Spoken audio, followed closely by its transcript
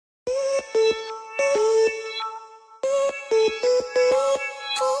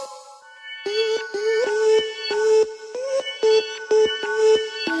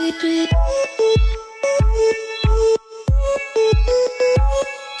What's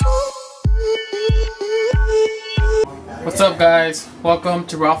up, guys? Welcome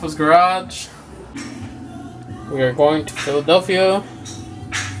to Rafa's Garage. We are going to Philadelphia.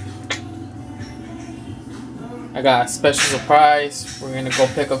 I got a special surprise. We're gonna go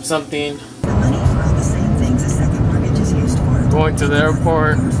pick up something. Going to the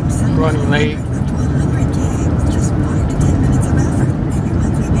airport, running late.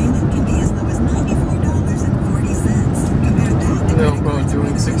 Little bro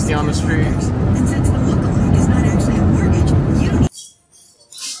doing 60 on the street.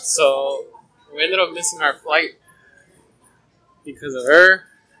 So we ended up missing our flight because of her.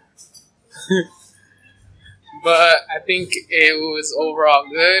 But I think it was overall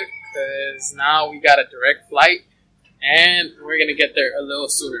good because now we got a direct flight and we're gonna get there a little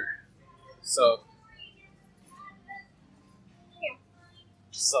sooner. So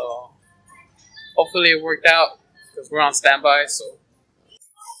hopefully it worked out because we're on standby. So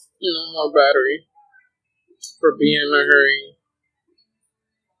no more battery for being in a hurry.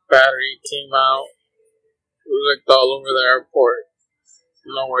 Battery came out. We looked all over the airport.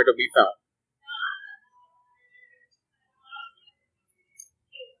 Nowhere to be found.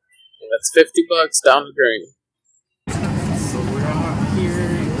 That's $50 down the drain. So we're out here,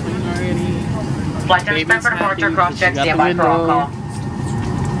 clean already. Flight attendant for departure, cross check, stand by for all call.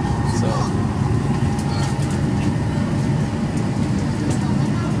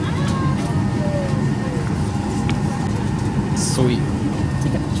 Sweet.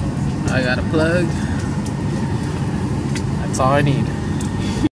 I got a plug. That's all I need.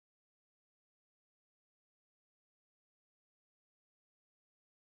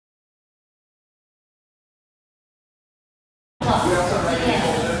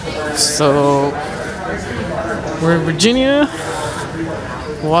 So we're in Virginia,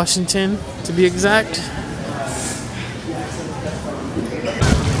 Washington to be exact.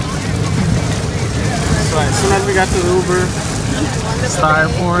 So as soon as we got to the Uber, it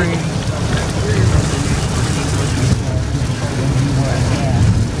started pouring.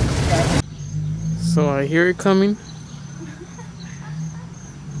 So I hear it coming.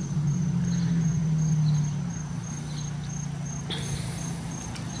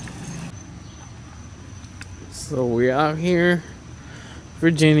 So we're out here,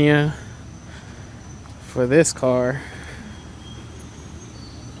 Virginia, for this car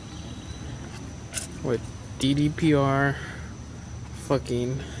with DDPR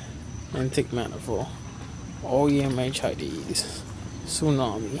fucking Intake Manifold, OEM HIDS,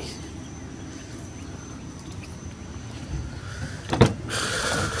 Tsunami.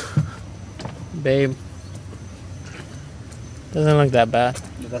 Babe, doesn't look that bad.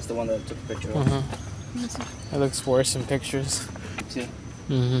 That's the one that I took a picture of. It looks worse in pictures. See?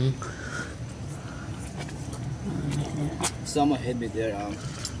 Mm-hmm. Someone hit me there. I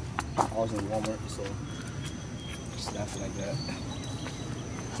was in Walmart, so just laughing like that.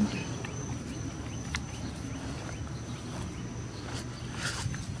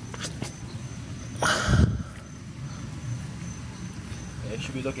 Yeah, you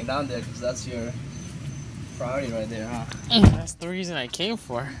should be looking down there because that's your priority right there, huh? That's the reason I came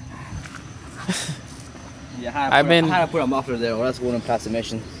for. Yeah, I had to put a muffler there, or else we wouldn't pass the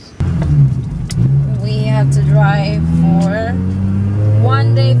mission. We have to drive for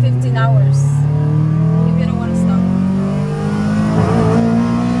 1 day, 15 hours. If you don't want to stop.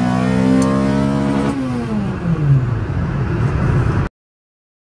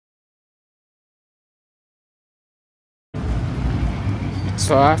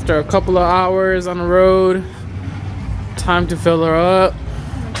 So after a couple of hours on the road, time to fill her up.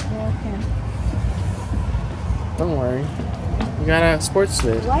 Don't worry, we got a sports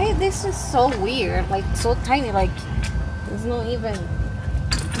lid. Why this is so weird? Like so tiny. Like there's no even.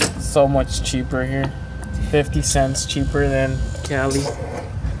 So much cheaper here, 50 cents cheaper than Cali.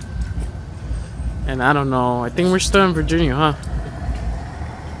 And I don't know. I think we're still in Virginia, huh?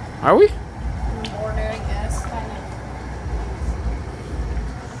 Are we? Border, I guess.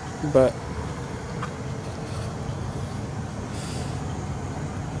 But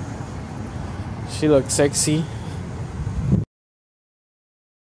she looks sexy.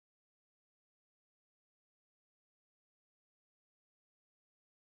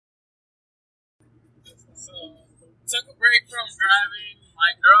 So, took a break from driving.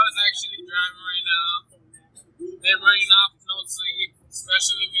 My girl is actually driving right now. Been running off with no sleep,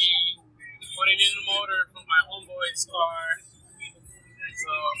 especially me putting in the motor from my homeboy's car.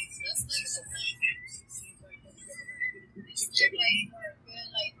 So,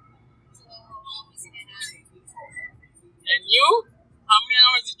 and you? How many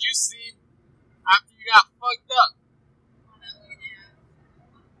hours did you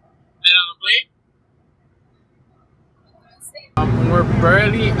we're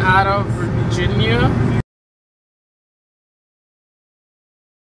barely out of Virginia.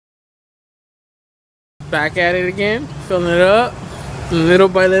 Back at it again, filling it up little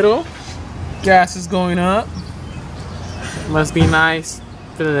by little. Gas is going up. Must be nice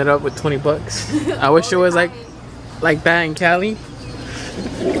filling it up with 20 bucks. I wish it was like that in Cali.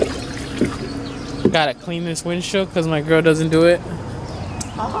 Gotta clean this windshield because my girl doesn't do it.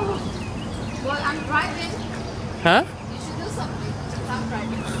 Oh. Well, I'm driving. Huh? You should do something. I'm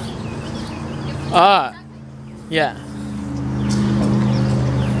driving. Yeah.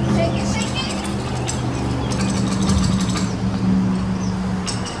 Shake it, shake it.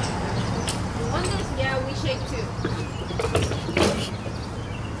 Wonders, yeah, we shake too.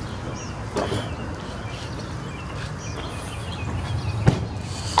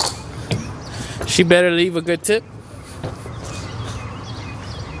 She better leave a good tip.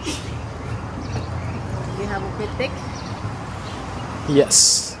 You have a bit thick?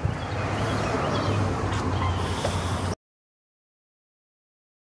 Yes.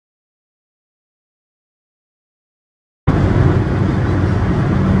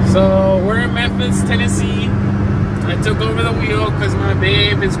 So we're in Memphis, Tennessee. I took over the wheel because my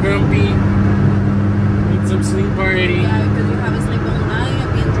babe is grumpy. Need some sleep already. Yeah, because you haven't slept all night.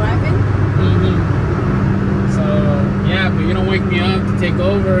 I've been driving. So yeah, but you don't wake me up to take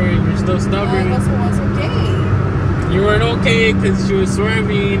over and you're still stubborn. Yeah, it was okay. You weren't okay because you were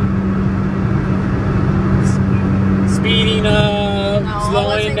swerving, speeding up, No,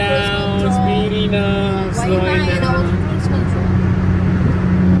 slowing down, speeding up, Why you slowing lying? I was down. in cruise control.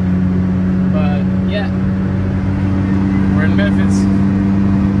 But yeah, we're in Memphis.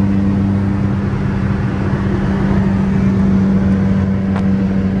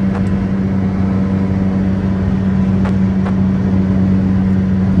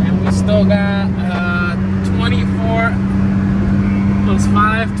 And we still got 24 plus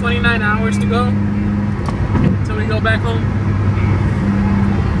 5, 29 hours to go until we go back home.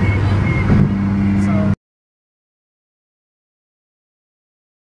 So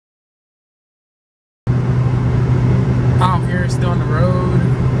I'm here still on the road.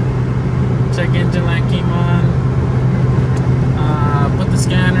 Check engine light came on. Put the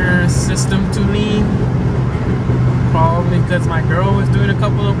scanner system to lean. Probably because my girl was doing a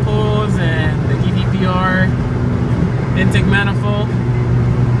couple of pulls and the DDPR Intake Manifold.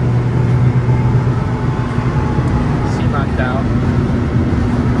 She knocked out.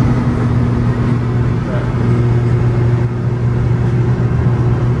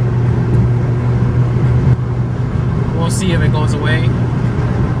 We'll see if it goes away.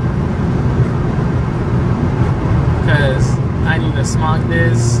 Because I need to smog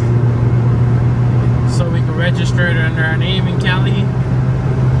this so we can register it under our name in Cali.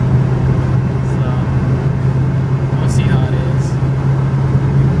 So we'll see how it is.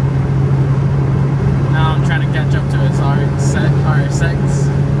 Now I'm trying to catch up to its RSX.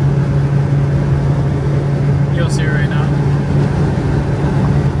 You'll see it right now.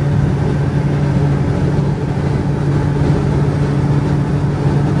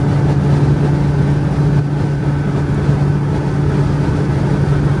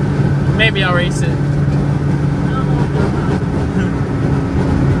 Maybe I'll race it.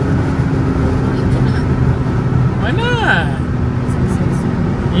 Why not?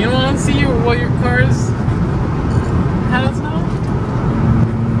 You don't want to see what your car's has now?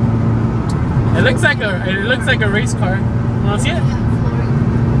 It looks like a race car. You want to see it?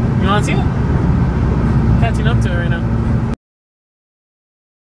 You want to see it? Catching up to it right now.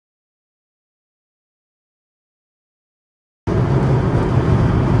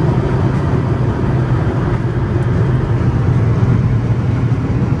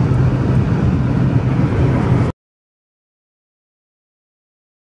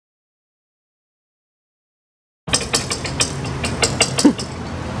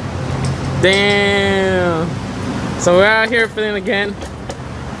 Damn. So we're out here filling again.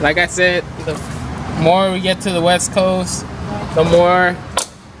 Like I said, the more we get to the West Coast, the more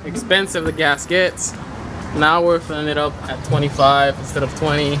expensive the gas gets. Now we're filling it up at 25 instead of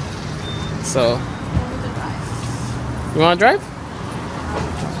 20. So you want to drive?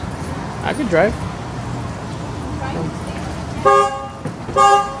 I could drive.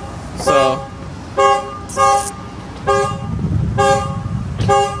 So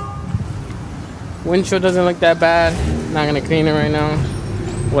windshield doesn't look that bad. Not gonna clean it right now.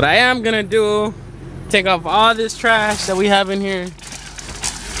 What I am gonna do, take off all this trash that we have in here.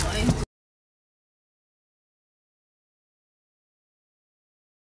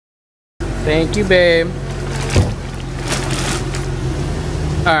 Thank you, babe.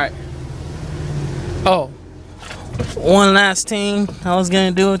 All right. Oh, one last thing I was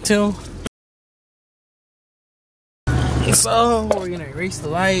gonna do it too. So we're gonna erase the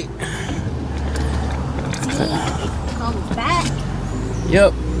light. Comes back.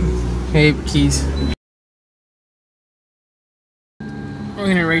 Yep. Hey, keys. We're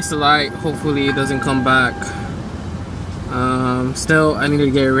gonna erase the light. Hopefully it doesn't come back. Still, I need to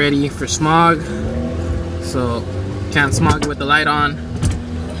get ready for smog. So can't smog with the light on.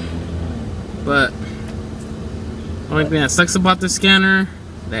 But only thing that sucks about the scanner,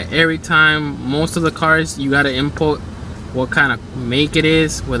 that every time, most of the cars, you gotta input what kind of make it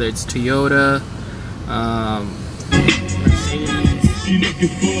is, whether it's Toyota, Mercedes.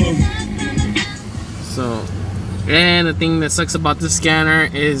 So, and the thing that sucks about this scanner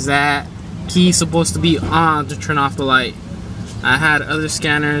is that key's supposed to be on to turn off the light. I had other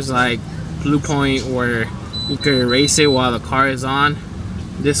scanners like Blue Point where you could erase it while the car is on.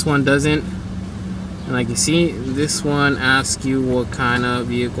 This one doesn't. And like you see, this one asks you what kind of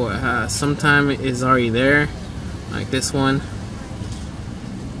vehicle it has. Sometimes it's already there, like this one.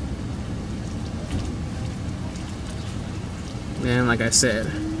 And like I said,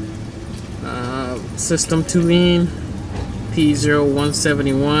 system tooling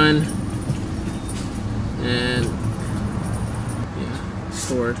P0171, and yeah,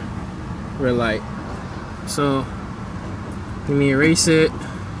 stored red light. So let me erase it.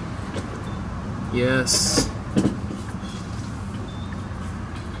 Yes.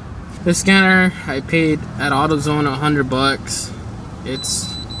 This scanner I paid at AutoZone $100.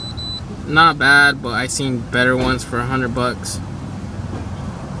 It's not bad, but I've seen better ones for $100.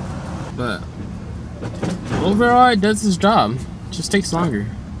 But overall, it does its job. It just takes longer.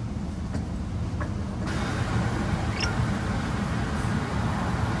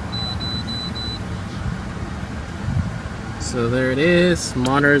 So there it is.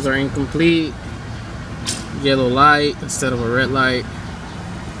 Monitors are incomplete. Yellow light instead of a red light.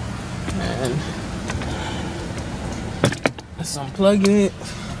 And let's unplug it.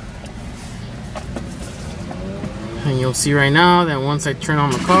 And you'll see right now that once I turn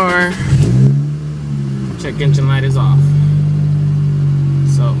on the car, check engine light is off.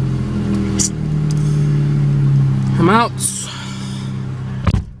 So I'm out.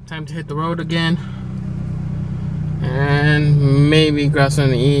 Time to hit the road again. And maybe grab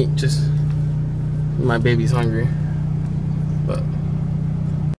something to eat. Just my baby's hungry. But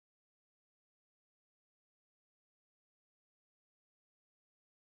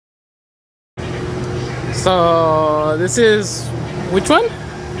so this is which one?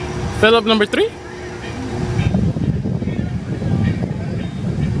 Fill up number 3?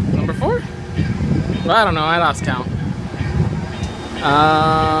 Number 4? Well, I don't know, I lost count.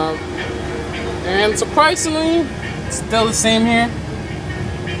 And surprisingly, it's still the same here.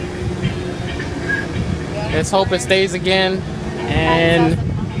 Let's hope it stays again. And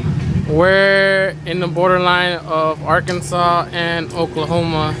we're in the borderline of Arkansas and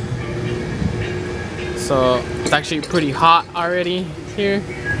Oklahoma. So it's actually pretty hot already here.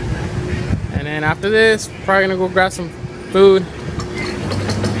 And then after this, probably gonna go grab some food.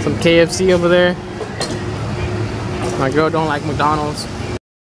 Some KFC over there. My girl don't like McDonald's.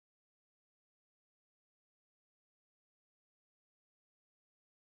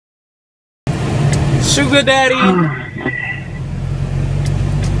 Sugar daddy.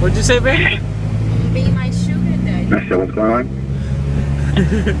 What'd you say, babe? Be my sugar daddy. So what's going on?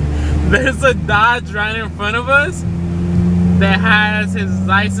 There's a Dodge right in front of us that has his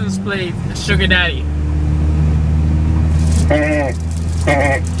license plate Sugar Daddy.